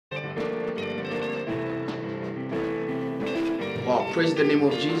Praise the name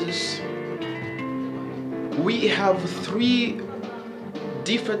of Jesus. We have three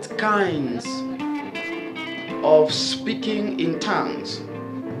different kinds of speaking in tongues.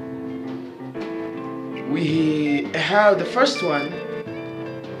 We have the first one,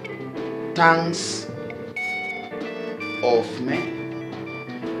 tongues of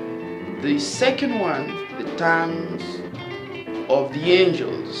men. The second one, the tongues of the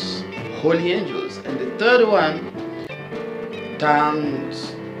angels, holy angels. And the third one,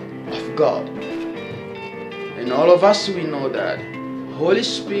 tongues of God. And all of us, we know that Holy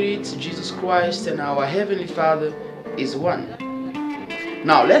Spirit, Jesus Christ, and our Heavenly Father is one.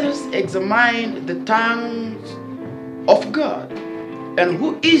 Now let us examine the tongues of God. And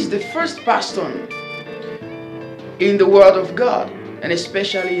who is the first person in the Word of God, and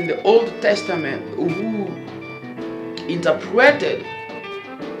especially in the Old Testament, who interpreted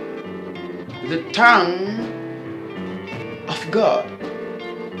the tongue of God,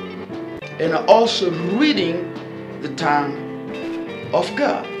 and also reading the tongue of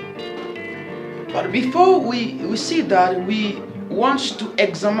God. But before we see that, we want to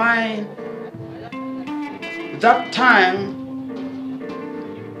examine that tongue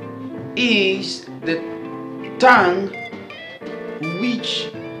is the tongue which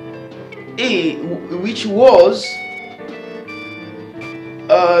was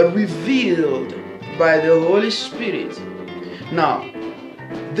revealed by the Holy Spirit. Now,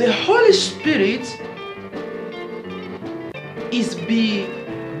 the Holy Spirit is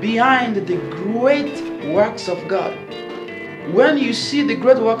behind the great works of God. When you see the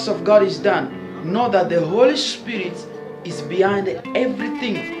great works of God is done, know that the Holy Spirit is behind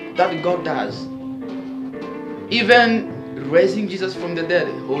everything that God does. Even raising Jesus from the dead,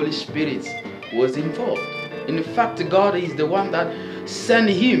 the Holy Spirit was involved. In fact, God is the one that sent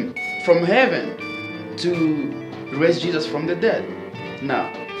him from heaven to raise Jesus from the dead.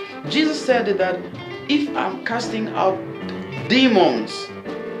 Now, Jesus said that if I'm casting out demons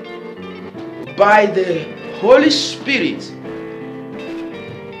by the Holy Spirit,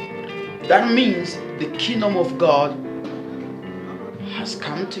 that means the kingdom of God has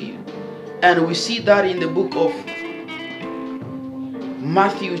come to you. And we see that in the book of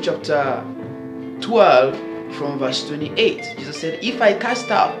Matthew chapter 12 from verse 28. Jesus said, if I cast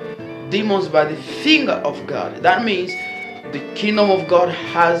out demons by the finger of God, that means the kingdom of God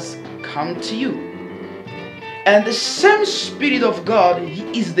has come to you. And the same Spirit of God, he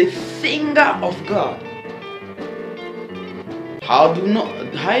is the finger of God. How do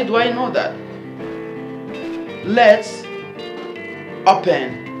I know that? Let's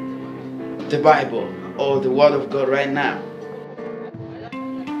open the Bible or the Word of God right now.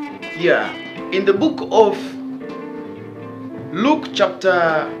 Yeah, in the book of Luke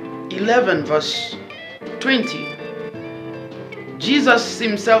chapter 11 verse 20, Jesus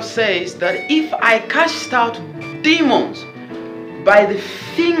himself says that if I cast out demons by the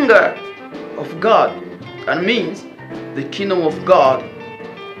finger of God, that means the kingdom of God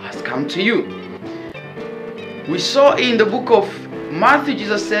has come to you. We saw in the book of Matthew,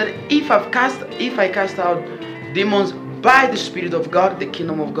 Jesus said, if I cast out demons by the Spirit of God, the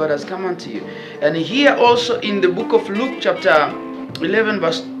kingdom of God has come unto you. And here also in the book of Luke chapter 11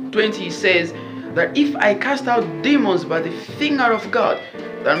 verse 20, he says that if I cast out demons by the finger of God,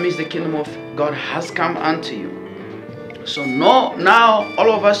 that means the kingdom of God has come unto you. So now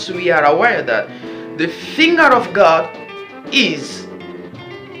all of us, we are aware that the finger of God is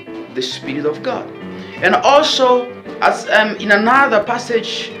the Spirit of God. And also, as in another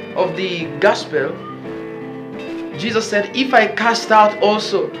passage of the gospel, Jesus said, if I cast out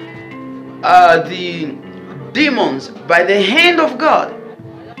also the demons by the hand of God.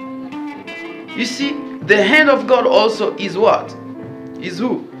 You see, the hand of God also is what? Is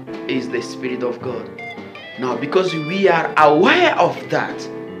who? Is the Spirit of God. Now, because we are aware of that,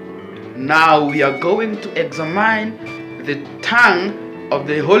 now we are going to examine the tongue of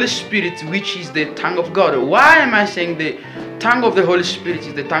the Holy Spirit, which is the tongue of God. Why am I saying the tongue of the Holy Spirit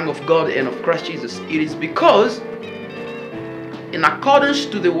is the tongue of God and of Christ Jesus? It is because in accordance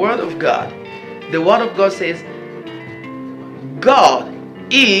to the Word of God, the Word of God says God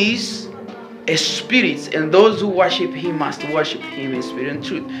is a spirit, and those who worship him must worship him in spirit and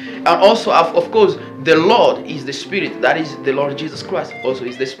truth. And also, of course, the Lord is the Spirit. That is the Lord Jesus Christ also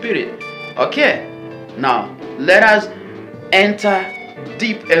is the Spirit. Okay, now let us enter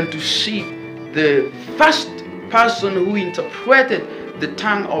deep and to see the first person who interpreted the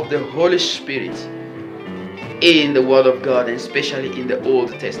tongue of the Holy Spirit in the Word of God, and especially in the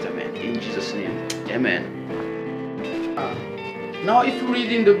Old Testament. In Jesus' name, amen. Now if you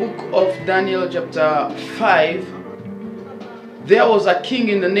read in the book of Daniel chapter 5 there was a king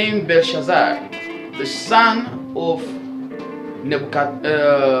in the name Belshazzar, the son of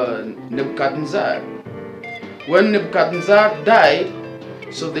Nebuchadnezzar. When Nebuchadnezzar died,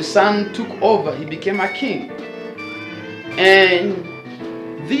 so the son took over, he became a king. And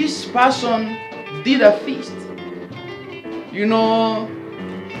this person did a feast. You know,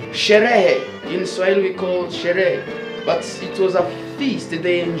 sherehe, in Swahili we call sherehe, but it was a feast,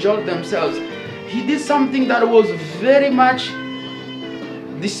 they enjoyed themselves. He did something that was very much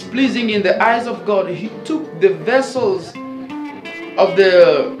displeasing in the eyes of God. He took the vessels of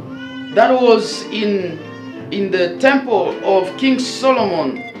that was in the temple of King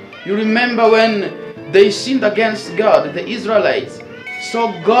Solomon. You remember when they sinned against God, the Israelites.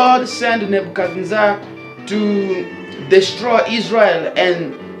 So God sent Nebuchadnezzar to destroy Israel,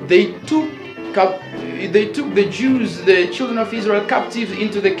 and they took the Jews, the children of Israel, captive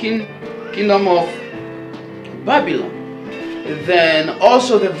into the kingdom of Babylon. Then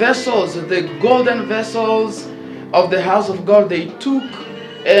also the vessels, the golden vessels of the house of God, they took.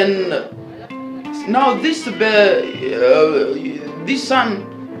 And now this son,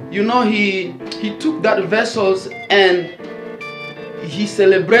 you know, he took that vessels and he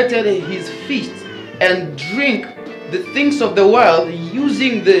celebrated his feast and drink the things of the world,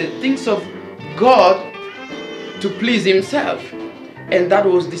 using the things of God to please himself, and that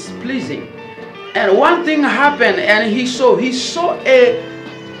was displeasing. And one thing happened, and he saw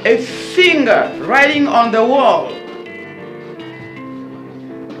a finger writing on the wall.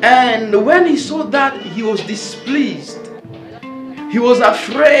 And when he saw that, he was displeased. He was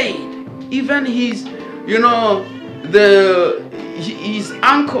afraid. Even his, you know, his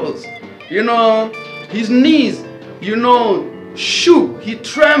ankles, you know, his knees, you know, shook. He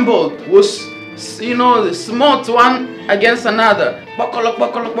trembled. Was, you know, smote one against another, bakolok,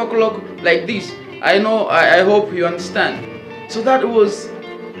 bakolok, bakolok, like this. I know. I hope you understand. So that was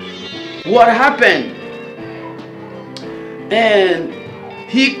what happened, and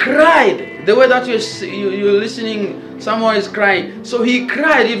he cried. The way that you're listening, someone is crying. So he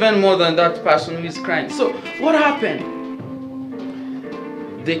cried even more than that person who is crying. So what happened?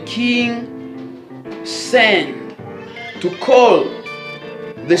 The king sent to call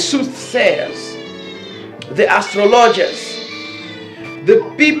the soothsayers, the astrologers, the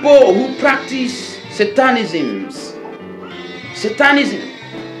people who practice Satanism.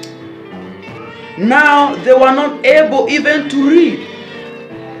 Now they were not able even to read.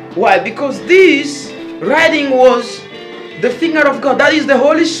 Why? Because this writing was the finger of God. That is the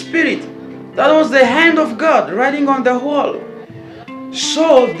Holy Spirit. That was the hand of God writing on the wall.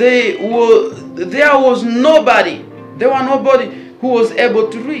 So there was nobody. There were nobody who was able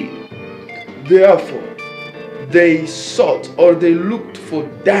to read. Therefore, they sought, or they looked for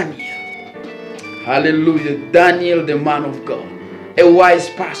Daniel. Hallelujah. Daniel, the man of God, a wise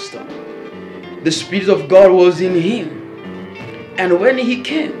pastor. The Spirit of God was in him. And when he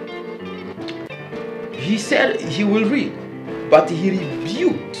came, he said he will read. But he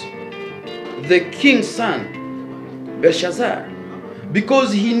rebuked the king's son, Belshazzar,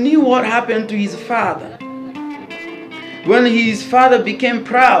 because he knew what happened to his father. When his father became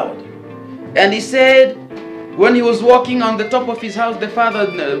proud, and he said, when he was walking on the top of his house, the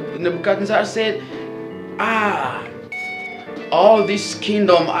father, Nebuchadnezzar, said, all this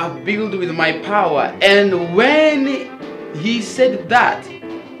kingdom I built with my power. And when he said that,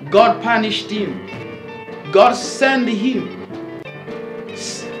 God punished him. God sent him,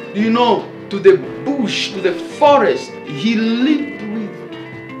 you know, to the bush, to the forest. He lived with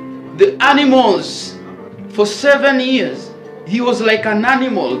the animals for 7 years. He was like an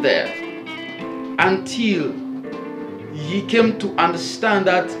animal there, until he came to understand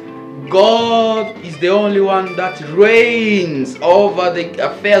that God is the only one that reigns over the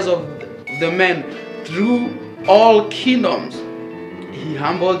affairs of the men through all kingdoms. He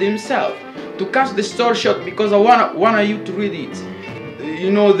humbled himself. To cut the story short, because I want you to read it.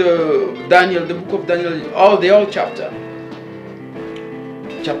 You know, the book of Daniel, the whole chapter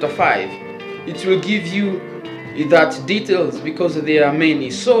 5. It will give you that details, because there are many.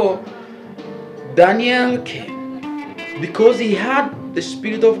 So Daniel came because he had the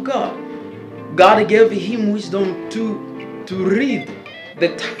Spirit of God. God gave him wisdom to read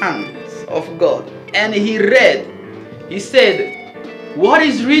the tongues of God. And he read. He said, what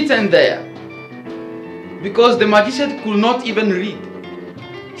is written there? Because the magician could not even read.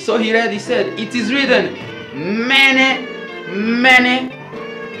 So he read, he said, it is written, mene,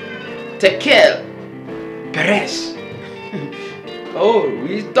 tekel, peres. Oh,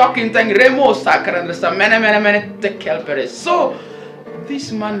 he's talking thing, remo sakra, mene, tekel, peres. So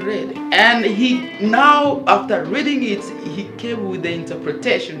this man read, and he now, after reading it, he came with the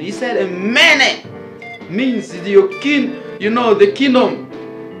interpretation. He said, "Mene" means your king, the kingdom.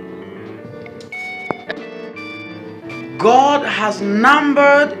 God has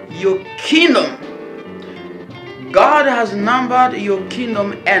numbered your kingdom. God has numbered your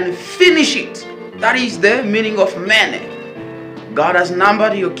kingdom and finish it. That is the meaning of mene. God has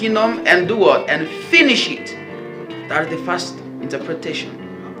numbered your kingdom and do what? And finish it. That is the first interpretation.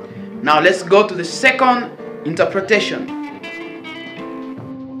 Now let's go to the second interpretation.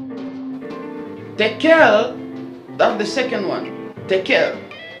 Tekel, that's the second one. Tekel.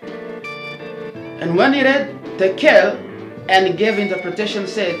 And when he read Tekel and gave interpretation,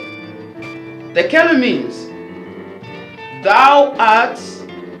 said, Tekel means thou art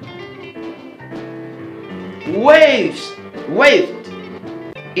waved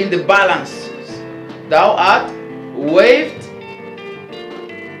in the balances. Thou art waved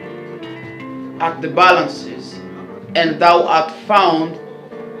at the balances, and thou art found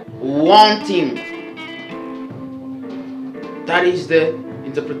wanting. That is the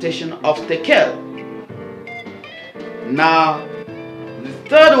interpretation of Tekel. Now, the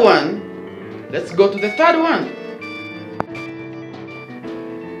third one, let's go to the third one.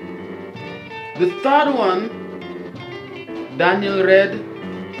 The third one, Daniel read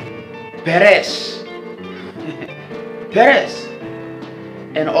Peres. Peres.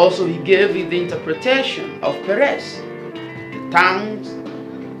 And also he gave the interpretation of Peres. The tongues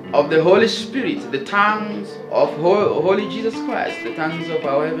of the Holy Spirit, the tongues of Holy Jesus Christ, the tongues of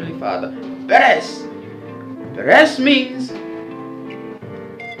our Heavenly Father. Peres. Peres means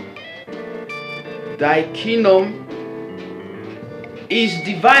thy kingdom is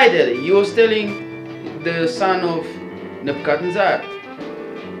divided. He was telling the son of Nebuchadnezzar,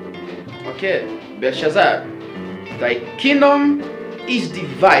 Belshazzar, thy kingdom is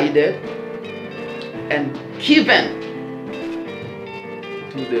divided and given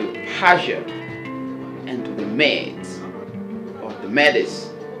to the Persia and to the Medes, or the Medes.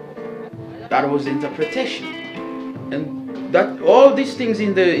 That was the interpretation. And that all these things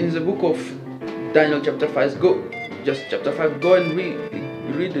in the book of Daniel chapter 5, go and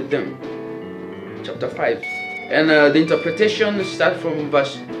read them. Chapter 5. And the interpretation starts from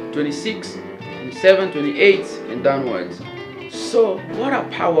verse 26, 27, 28 and downwards. So what a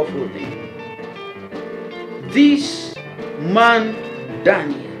powerful thing. This man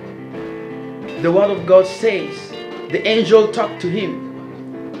Daniel, the word of God says, the angel talked to him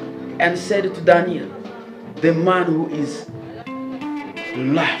and said to Daniel, the man who is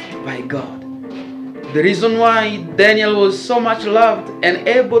loved by God. The reason why Daniel was so much loved and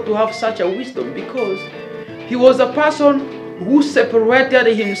able to have such a wisdom, because he was a person who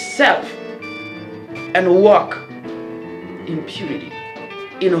separated himself and walked in purity,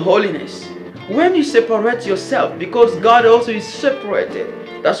 in holiness. When you separate yourself, because God also is separated,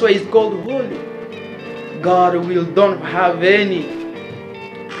 that's why he's called holy. God don't have any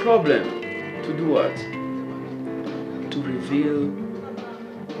problem to do what? To reveal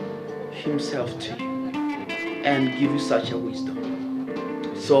himself to you and give you such a wisdom.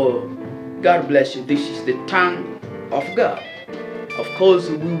 So God bless you. This is the tongue of God. Of course,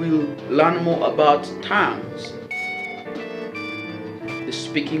 we will learn more about tongues, the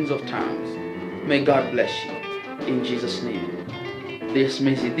speakings of tongues. May God bless you in Jesus' name. This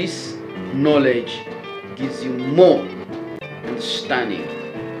message, this knowledge gives you more understanding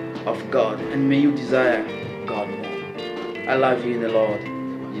of God, and may you desire God more. I love you in the Lord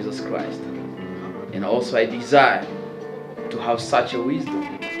Jesus Christ, and also I desire to have such a wisdom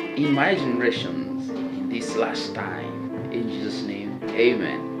in my generations in this last time. In Jesus' name,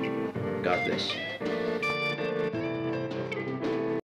 amen. God bless you.